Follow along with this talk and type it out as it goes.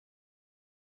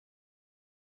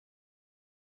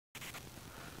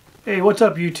Hey, what's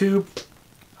up, YouTube?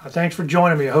 Thanks for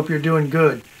joining me. I hope you're doing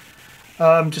good.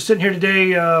 I'm just sitting here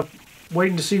today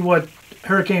waiting to see what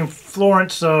Hurricane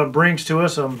Florence brings to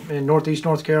us. I'm in northeast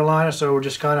North Carolina, so we're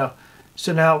just kind of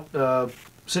sitting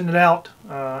it out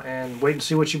and waiting to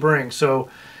see what she brings. So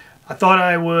I thought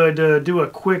I would do a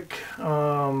quick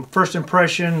first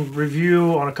impression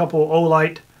review on a couple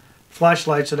OLIGHT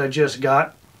flashlights that I just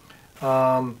got.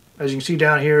 As you can see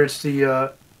down here, it's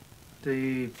the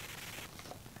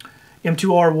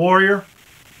M2R Warrior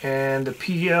and the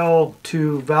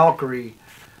PL-2 Valkyrie,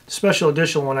 special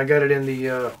edition one. I got it in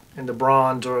the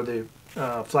bronze or the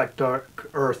flat dark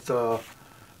earth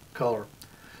color.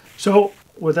 So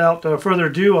without further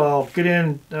ado, I'll get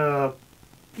into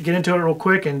it real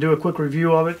quick and do a quick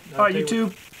review of it. All right,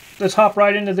 YouTube, let's hop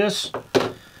right into this.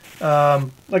 Like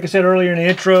I said earlier in the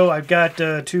intro, I've got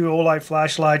two OLIGHT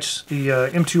flashlights, the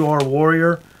M2R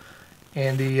Warrior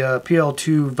and the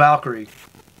PL-2 Valkyrie.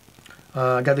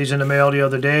 I got these in the mail the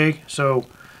other day, so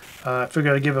I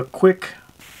figured I'd give a quick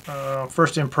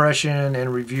first impression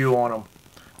and review on them.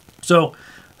 So,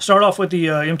 start off with the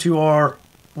M2R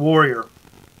Warrior.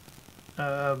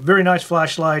 Very nice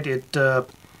flashlight. It's got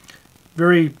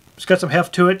some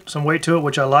heft to it, some weight to it,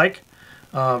 which I like.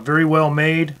 Very well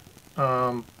made.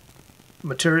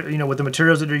 Material, with the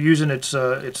materials that they're using, it's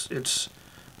like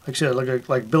I said,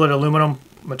 like billet aluminum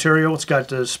material. It's got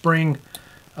the spring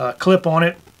clip on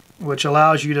it, which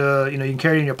allows you to, you can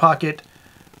carry it in your pocket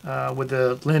with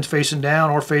the lens facing down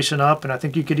or facing up, and I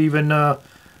think you could even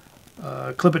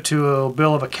clip it to a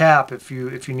bill of a cap if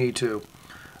you need to.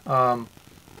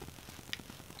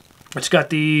 It's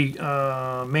got the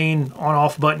main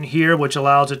on-off button here, which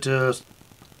allows it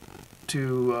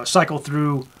to cycle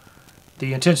through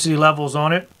the intensity levels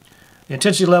on it. The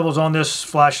intensity levels on this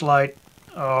flashlight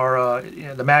are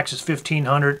the max is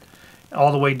 1500,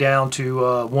 all the way down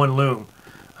to 1 lume.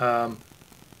 So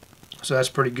that's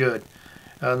pretty good.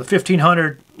 The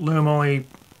 1500 lume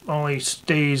only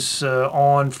stays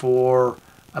on for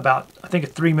about, I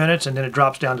think, 3 minutes, and then it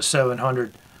drops down to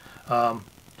 700. So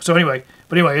anyway,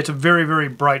 it's a very, very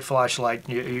bright flashlight.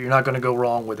 You're not going to go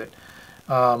wrong with it.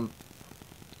 On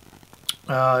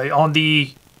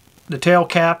the tail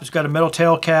cap, it's got a metal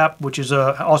tail cap, which is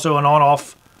also an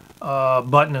on-off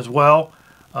button as well.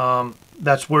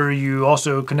 That's where you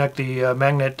also connect the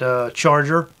magnet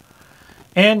charger.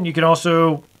 And you can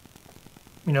also,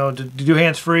 to do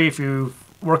hands-free, if you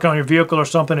work on your vehicle or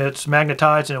something, it's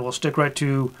magnetized and it will stick right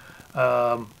to,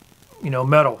 metal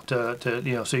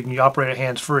so you can operate it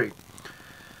hands-free.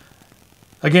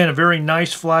 Again, a very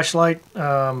nice flashlight.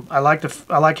 I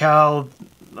like how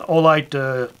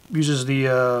OLIGHT uses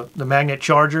the magnet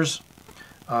chargers.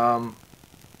 Very,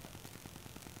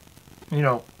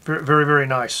 very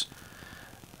nice.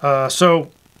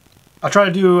 So I'll try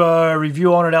to do a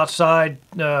review on it outside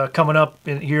coming up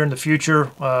here in the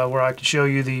future, where I can show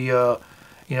you the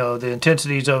the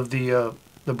intensities of the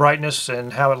brightness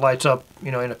and how it lights up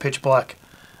in a pitch black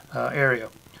area.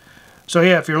 So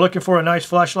yeah, if you're looking for a nice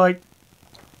flashlight,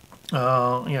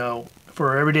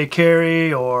 for everyday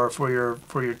carry or for your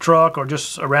truck or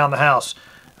just around the house,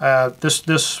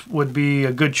 this would be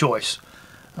a good choice.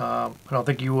 I don't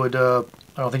think you would. I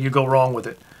don't think you go wrong with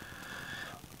it.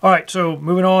 All right, so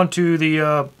moving on to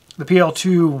the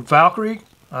PL-2 Valkyrie.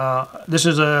 This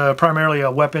is primarily a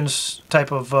weapons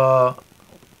type of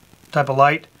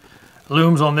light.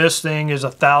 Looms on this thing is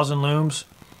 1,000 looms,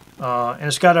 and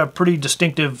it's got a pretty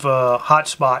distinctive hot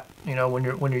spot. When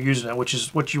you're using it, which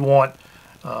is what you want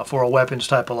for a weapons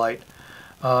type of light.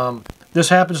 This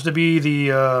happens to be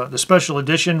the special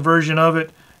edition version of it.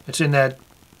 It's in that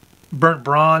burnt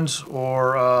bronze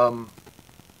or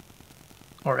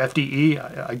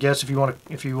FDE, I guess, if you want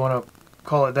to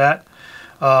call it that.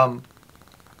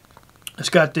 It's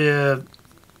got the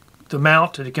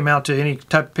mount. It can mount to any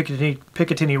type of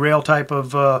Picatinny rail type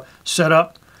of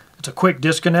setup. It's a quick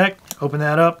disconnect. Open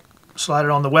that up, slide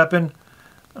it on the weapon,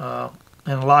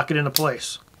 and lock it into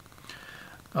place.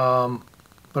 But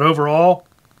overall,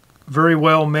 very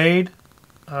well made,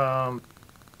 and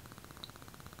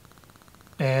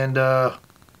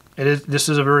this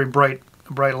is a very bright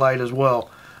light as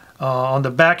well. On the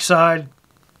back side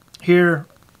here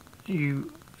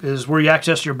is where you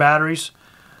access your batteries,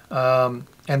 and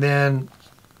then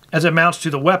as it mounts to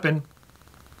the weapon,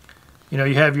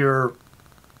 you have your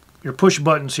push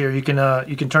buttons here. You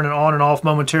can turn it on and off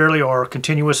momentarily, or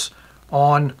continuous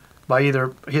on by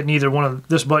either hitting either one of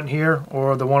this button here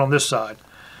or the one on this side.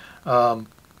 Again,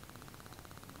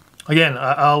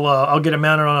 I'll get it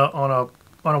mounted on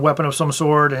a weapon of some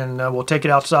sort, and we'll take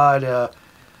it outside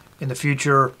in the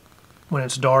future when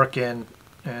it's dark and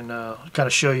kind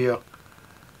of show you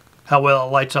how well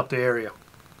it lights up the area.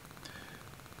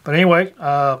 But anyway,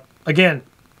 again,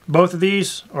 both of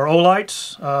these are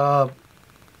OLIGHTs.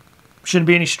 Shouldn't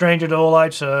be any stranger to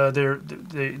OLIGHTs.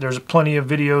 There's plenty of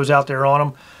videos out there on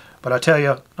them, but I tell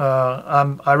you,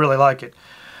 I really like it.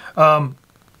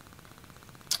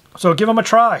 So give them a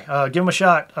try. Give them a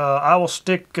shot. I will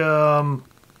stick the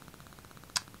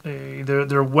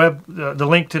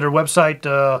link to their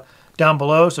website down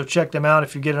below. So check them out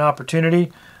if you get an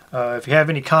opportunity. If you have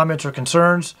any comments or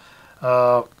concerns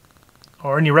or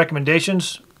any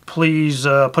recommendations, please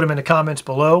put them in the comments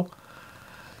below.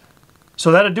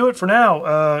 So that'll do it for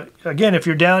now. Again, if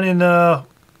you're down in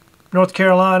North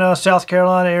Carolina, South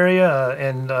Carolina area,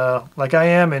 and like I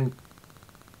am, and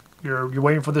you're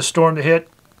waiting for this storm to hit,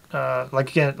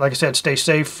 like I said, stay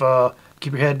safe,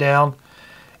 keep your head down,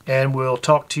 and we'll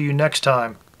talk to you next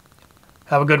time.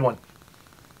 Have a good one.